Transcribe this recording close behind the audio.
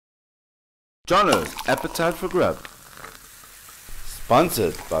Jono's Appetite for Grub.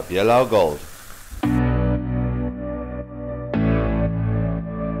 Sponsored by VDO Gold.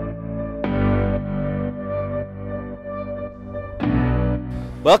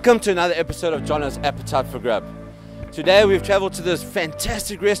 Welcome to another episode of Jono's Appetite for Grub. Today we've traveled to this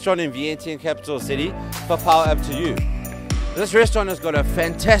fantastic restaurant in Vientiane, capital city, Papao Up to You. This restaurant has got a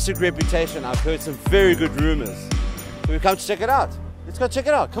fantastic reputation. I've heard some very good rumors. So we've come to check it out. Let's go check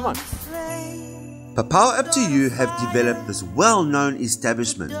it out, come on. Papao Up to You have developed this well-known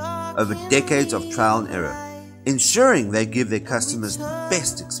establishment over decades of trial and error, ensuring they give their customers the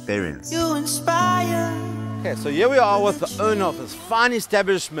best experience. Okay, so here we are with the owner of this fine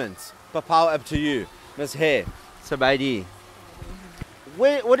establishment, Papao Up to You, Ms. Hair Sabaidi.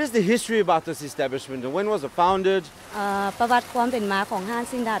 What is the history about this establishment and when was it founded? ประวัติความเป็นมาของห้าง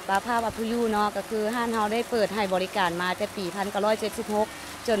ซินดาดปลาภาพอัพยูเนาะก็คือห้างเฮาได้เปิดให้บริการมาแต่ปี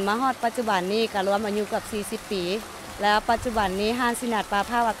 1976 จนมาฮอดปัจจุบันนี้ก็รวมอายุกับ 40 ปี แล้วปัจจุบันนี้ห้างซินดาดปลา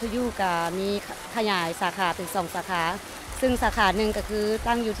ภาพอัพยูก็มีขยายสาขาเป็น2สาขาซึ่งสาขาหนึ่งก็คือ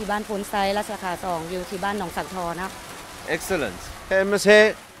ตั้งอยู่ที่บ้านพลไซและสาขา2อยู่ที่บ้านหนองสักทอนะ Excellent. Okay, Ms. Hair,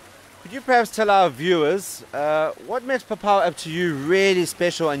 could you perhaps tell our viewers what makes Papao Up to You really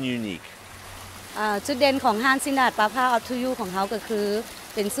special and unique? จุดเด่นของห้างซินดาดปลาภาพอัพยูของเขาก็คือ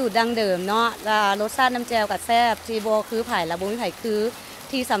เป็นสูตรดั้งเดิมเนาะรสชาติน้ำแจ่วกับแซ่บที่โบคือไผ่และโบมีไผ่คือ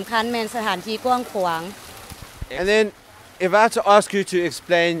ที่สำคัญแมนสถานที่กว้างขวาง And then if I had to ask you to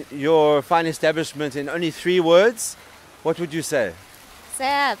explain your fine establishment in only 3 words, what would you say? แ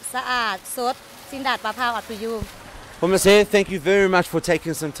ซ่บสะอาดสดซินดาดปลาภาพอัพยู Well, Ms. Hair, thank you very much for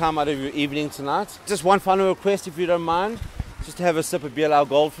taking some time out of your evening tonight. Just one final request, if you don't mind, just to have a sip of VDO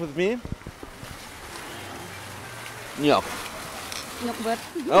Gold with me. Yeah. But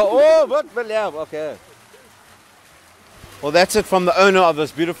yeah, okay. Well, that's it from the owner of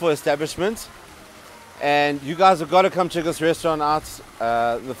this beautiful establishment. And you guys have got to come check this restaurant out.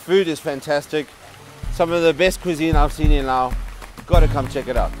 The food is fantastic. Some of the best cuisine I've seen in Laos. Got to come check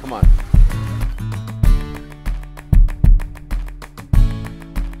it out. Come on.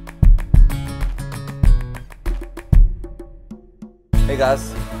 Hey guys,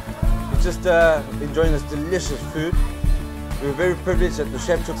 we're just enjoying this delicious food. We were very privileged that the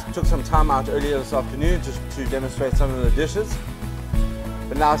chef took some time out earlier this afternoon just to demonstrate some of the dishes.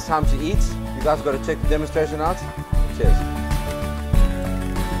 But now it's time to eat. You guys got to check the demonstration out. Cheers.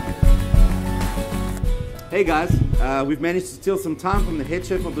 Hey guys, we've managed to steal some time from the head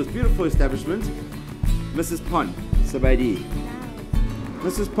chef of this beautiful establishment, Mrs. Pon Sabaidi.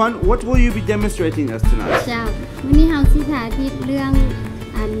 Mrs. Pon, what will you be demonstrating us tonight? เจ้าวันนี้เฮาสิสาธิตเรื่อง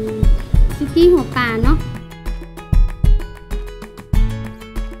ซุกี้หัวปลาเนาะ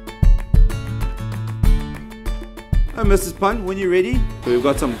Mrs. Pon, when you're ready, we've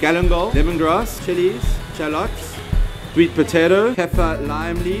got some galangal, lemongrass, chilies, shallots, sweet potato, kaffir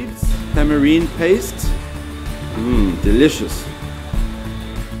lime leaves, tamarind paste. Delicious.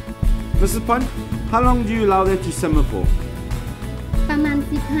 Mrs. Pon, how long do you allow that to simmer for? ประมาณ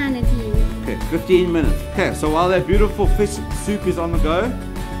15 นาที Okay, 15 minutes. Okay, so while that beautiful fish soup is on the go,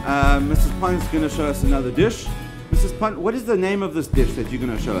 Mrs. Pon is going to show us another dish. Mrs. Pon, what is the name of this dish that you're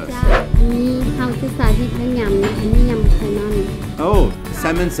going to show us? อันนี้เฮาสิสาธิตเรื่องยำอันนี้ยำไข่นอน Oh,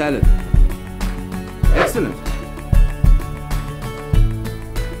 salmon salad. Excellent.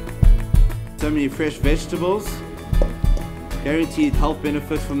 So many fresh vegetables. Guaranteed health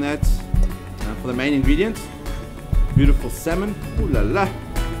benefits from that. For the main ingredient, beautiful salmon. Ooh la la.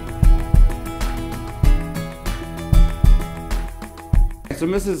 So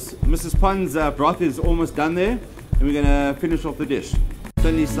Mrs. Pon's broth is almost done there, and we're gonna finish off the dish.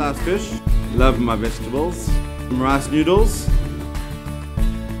 Thinly sliced fish. Love my vegetables. Some rice noodles.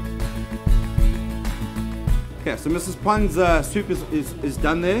 Okay, so Mrs. Pon's soup is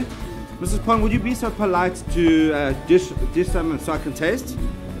done there. Mrs. Pon, would you be so polite to dish some so I can taste?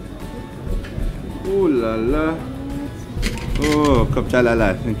 Ooh la la. Oh, kopchalala,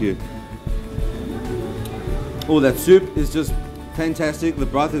 thank you. Oh, that soup is just fantastic. The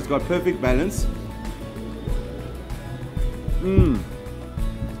broth has got perfect balance.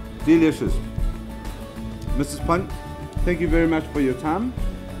 Delicious. Mrs. Pon, thank you very much for your time.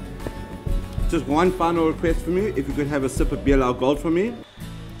 Just one final request from you, if you could have a sip of VDO Gold for me.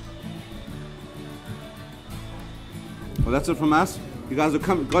 Well, that's it from us. You guys have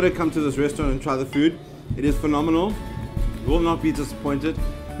got to come to this restaurant and try the food. It is phenomenal. You will not be disappointed.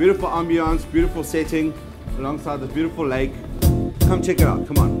 Beautiful ambiance, beautiful setting alongside this beautiful lake. Come check it out,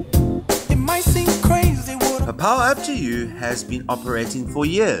 come on. Papao Up to You has been operating for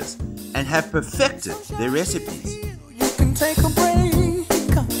years and have perfected their recipes. You can take a break.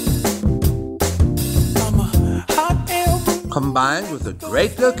 combined with a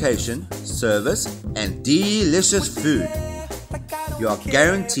great location, service, and delicious food. You are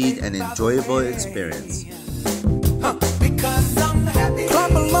guaranteed an enjoyable experience. Because I'm happy.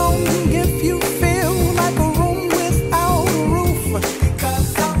 Clap along if you feel like a room without a roof.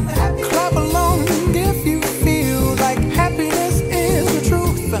 Because I'm happy. Clap along if you feel like happiness is the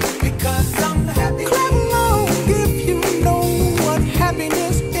truth. Because I'm happy. Clap along if you know what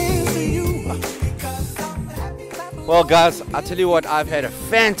happiness is to you. Because I'm happy. Well guys, I tell you what, I've had a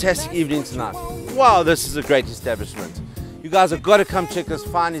fantastic evening tonight. Wow, this is a great establishment. You guys have got to come check this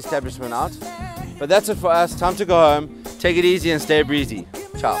fine establishment out. But that's it for us. Time to go home. Take it easy and stay breezy.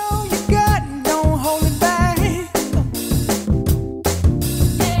 Ciao. All you got, don't hold it back.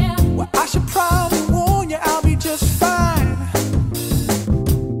 Well, I should probably warn you, I'll be just fine.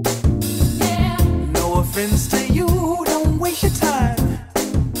 No offense to you, don't waste your time.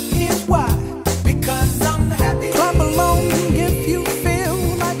 Here's why.